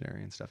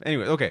missionary and stuff.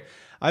 Anyway, okay,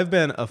 I've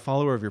been a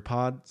follower of your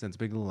pod since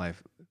Big Little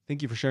Life.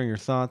 Thank you for sharing your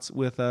thoughts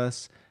with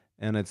us,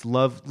 and it's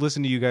love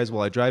listening to you guys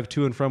while I drive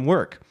to and from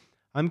work.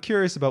 I'm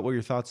curious about what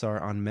your thoughts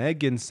are on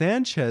Megan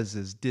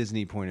Sanchez's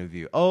Disney point of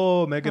view.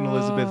 Oh, Megan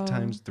Elizabeth Oh.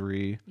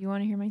 ×3. You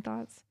want to hear my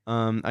thoughts?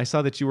 I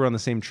saw that you were on the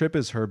same trip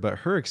as her, but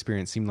her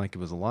experience seemed like it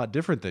was a lot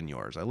different than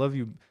yours. I love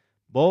you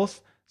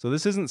both. So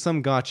this isn't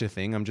some gotcha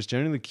thing. I'm just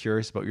genuinely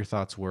curious about your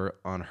thoughts were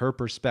on her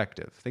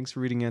perspective. Thanks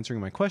for reading and answering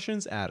my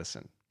questions,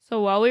 Addison.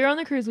 So while we were on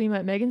the cruise, we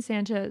met Megan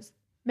Sanchez.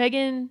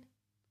 Megan,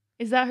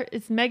 is that her?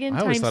 It's Megan I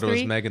always times thought it was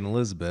 3. Megan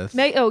Elizabeth.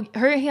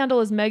 Her handle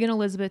is Megan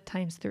Elizabeth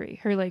 ×3.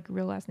 Her like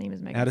real last name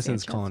is Megan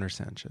Addison's Sanchez. calling her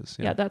Sanchez.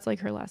 Yeah, that's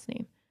like her last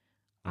name.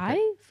 Okay.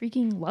 I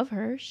freaking love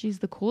her. She's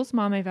the coolest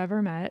mom I've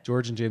ever met.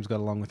 George and James got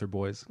along with their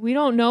boys. We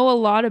don't know a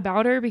lot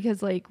about her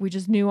because like we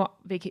just knew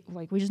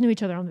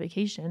each other on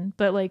vacation.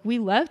 But like we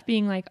left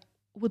being like,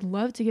 would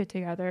love to get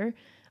together.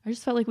 I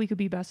just felt like we could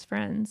be best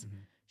friends. Mm-hmm.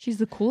 She's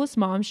the coolest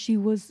mom. She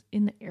was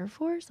in the Air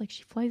Force. Like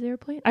she flies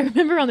airplane. I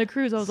remember on the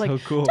cruise, I was So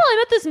like, cool. Tell I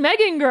met this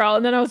Megan girl.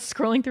 And then I was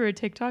scrolling through her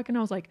TikTok and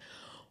I was like,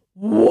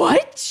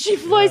 what? She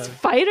flies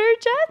fighter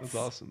jets? That's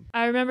awesome.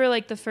 I remember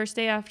like the first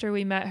day after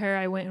we met her,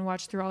 I went and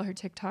watched through all her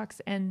TikToks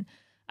and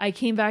I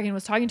came back and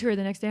was talking to her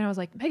the next day and I was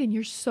like, Megan,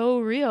 you're so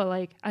real.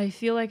 Like, I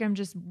feel like I'm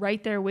just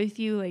right there with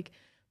you. Like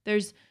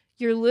there's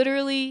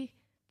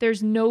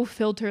no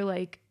filter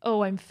like,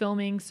 oh, I'm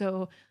filming,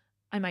 so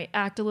I might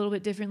act a little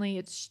bit differently.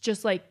 It's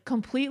just like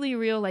completely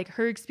real, like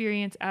her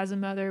experience as a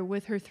mother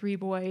with her 3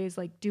 boys,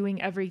 like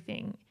doing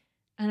everything.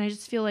 And I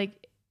just feel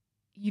like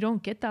you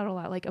don't get that a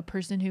lot. Like a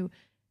person who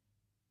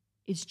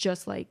is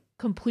just like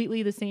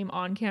completely the same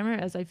on camera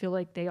as I feel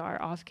like they are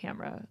off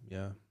camera,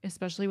 Yeah.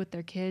 especially with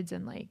their kids.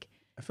 And like,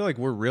 I feel like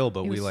we're real,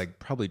 but It we was- like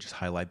probably just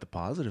highlight the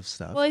positive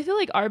stuff. well, I feel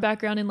like our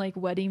background in like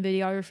wedding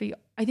videography,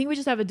 I think we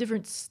just have a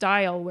different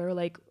style where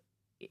like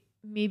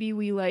maybe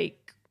we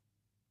like,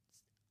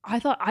 I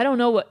don't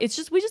know what, it's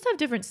just, we just have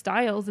different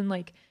styles. And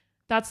like,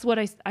 that's what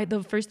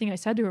the first thing I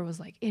said to her was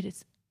like,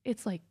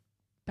 it's like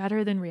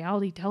better than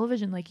reality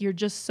television. Like you're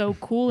just so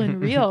cool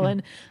and real.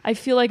 And I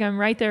feel like I'm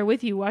right there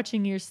with you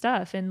watching your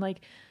stuff and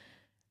like,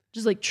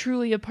 just like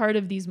truly a part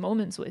of these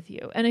moments with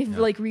you. And I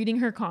feel like reading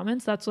her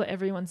comments, that's what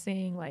everyone's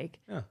saying. Like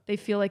they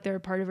feel like they're a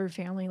part of her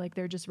family. Like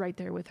they're just right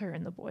there with her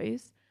and the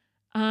boys.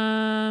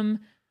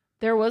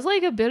 There was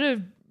like a bit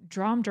of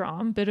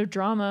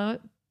drama.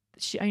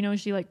 I know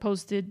she like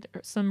posted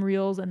some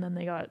reels and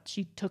then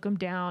she took them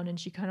down and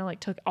she kind of like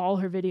took all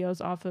her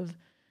videos off of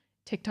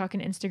TikTok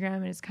and Instagram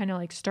and is kind of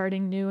like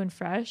starting new and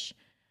fresh.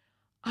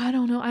 I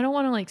don't know. I don't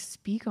want to like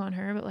speak on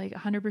her, but like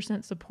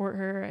 100% support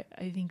her.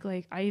 I think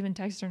like I even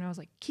texted her and I was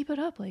like, keep it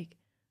up. Like,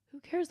 who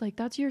cares? Like,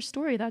 that's your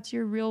story. That's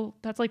your real,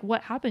 that's like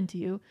what happened to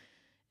you.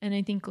 And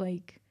I think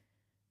like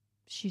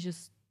she's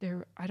just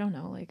there. I don't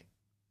know. Like,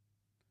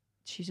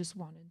 she just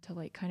wanted to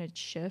like kind of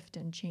shift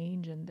and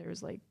change. And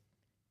there's like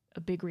a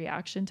big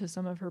reaction to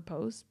some of her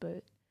posts,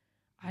 but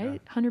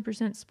I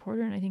 100% support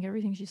her. And I think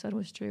everything she said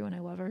was true. And I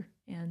love her.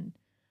 And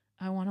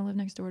I want to live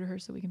next door to her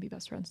so we can be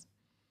best friends.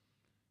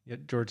 Yeah,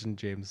 George and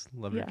James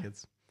love your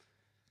kids.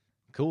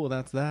 Cool,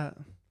 that's that.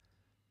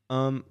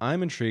 I'm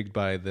intrigued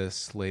by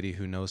this lady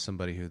who knows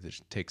somebody who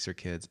takes her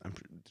kids.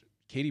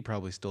 Katie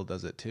probably still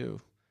does it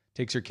too.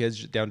 Takes her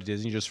kids down to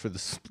Disney just for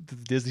the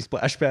Disney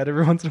splash pad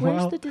every once in a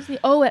while. Where's the Disney?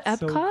 Oh, at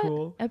So Epcot?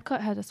 cool.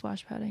 Epcot had a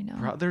splash pad, I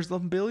know. There's a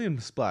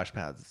billion splash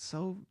pads. It's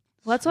so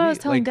Well, that's what I was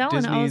sweet. telling Like,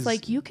 Dallin. I was Disney's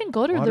like, you can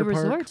go to water the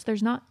park. resorts.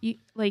 There's not, you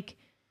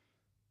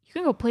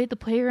can go play at the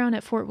playground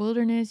at Fort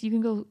Wilderness. You can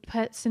go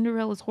pet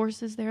Cinderella's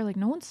horses there. Like,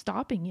 no one's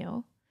stopping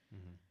you.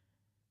 Mhm.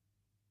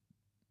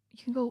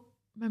 You can go,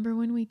 remember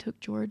when we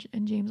took George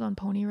and James on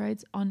pony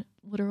rides on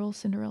literal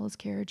Cinderella's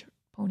carriage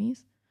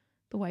ponies?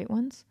 The white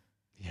ones?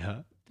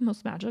 Yeah, The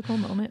most magical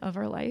moment of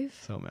our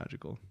life. so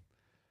magical.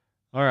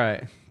 All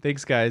right.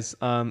 Thanks, guys.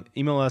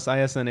 Email us,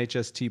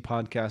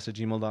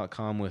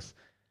 isnhstpodcast@gmail.com with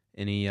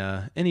any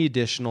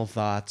additional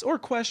thoughts or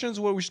questions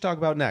what we should talk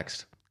about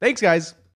next. Thanks, guys.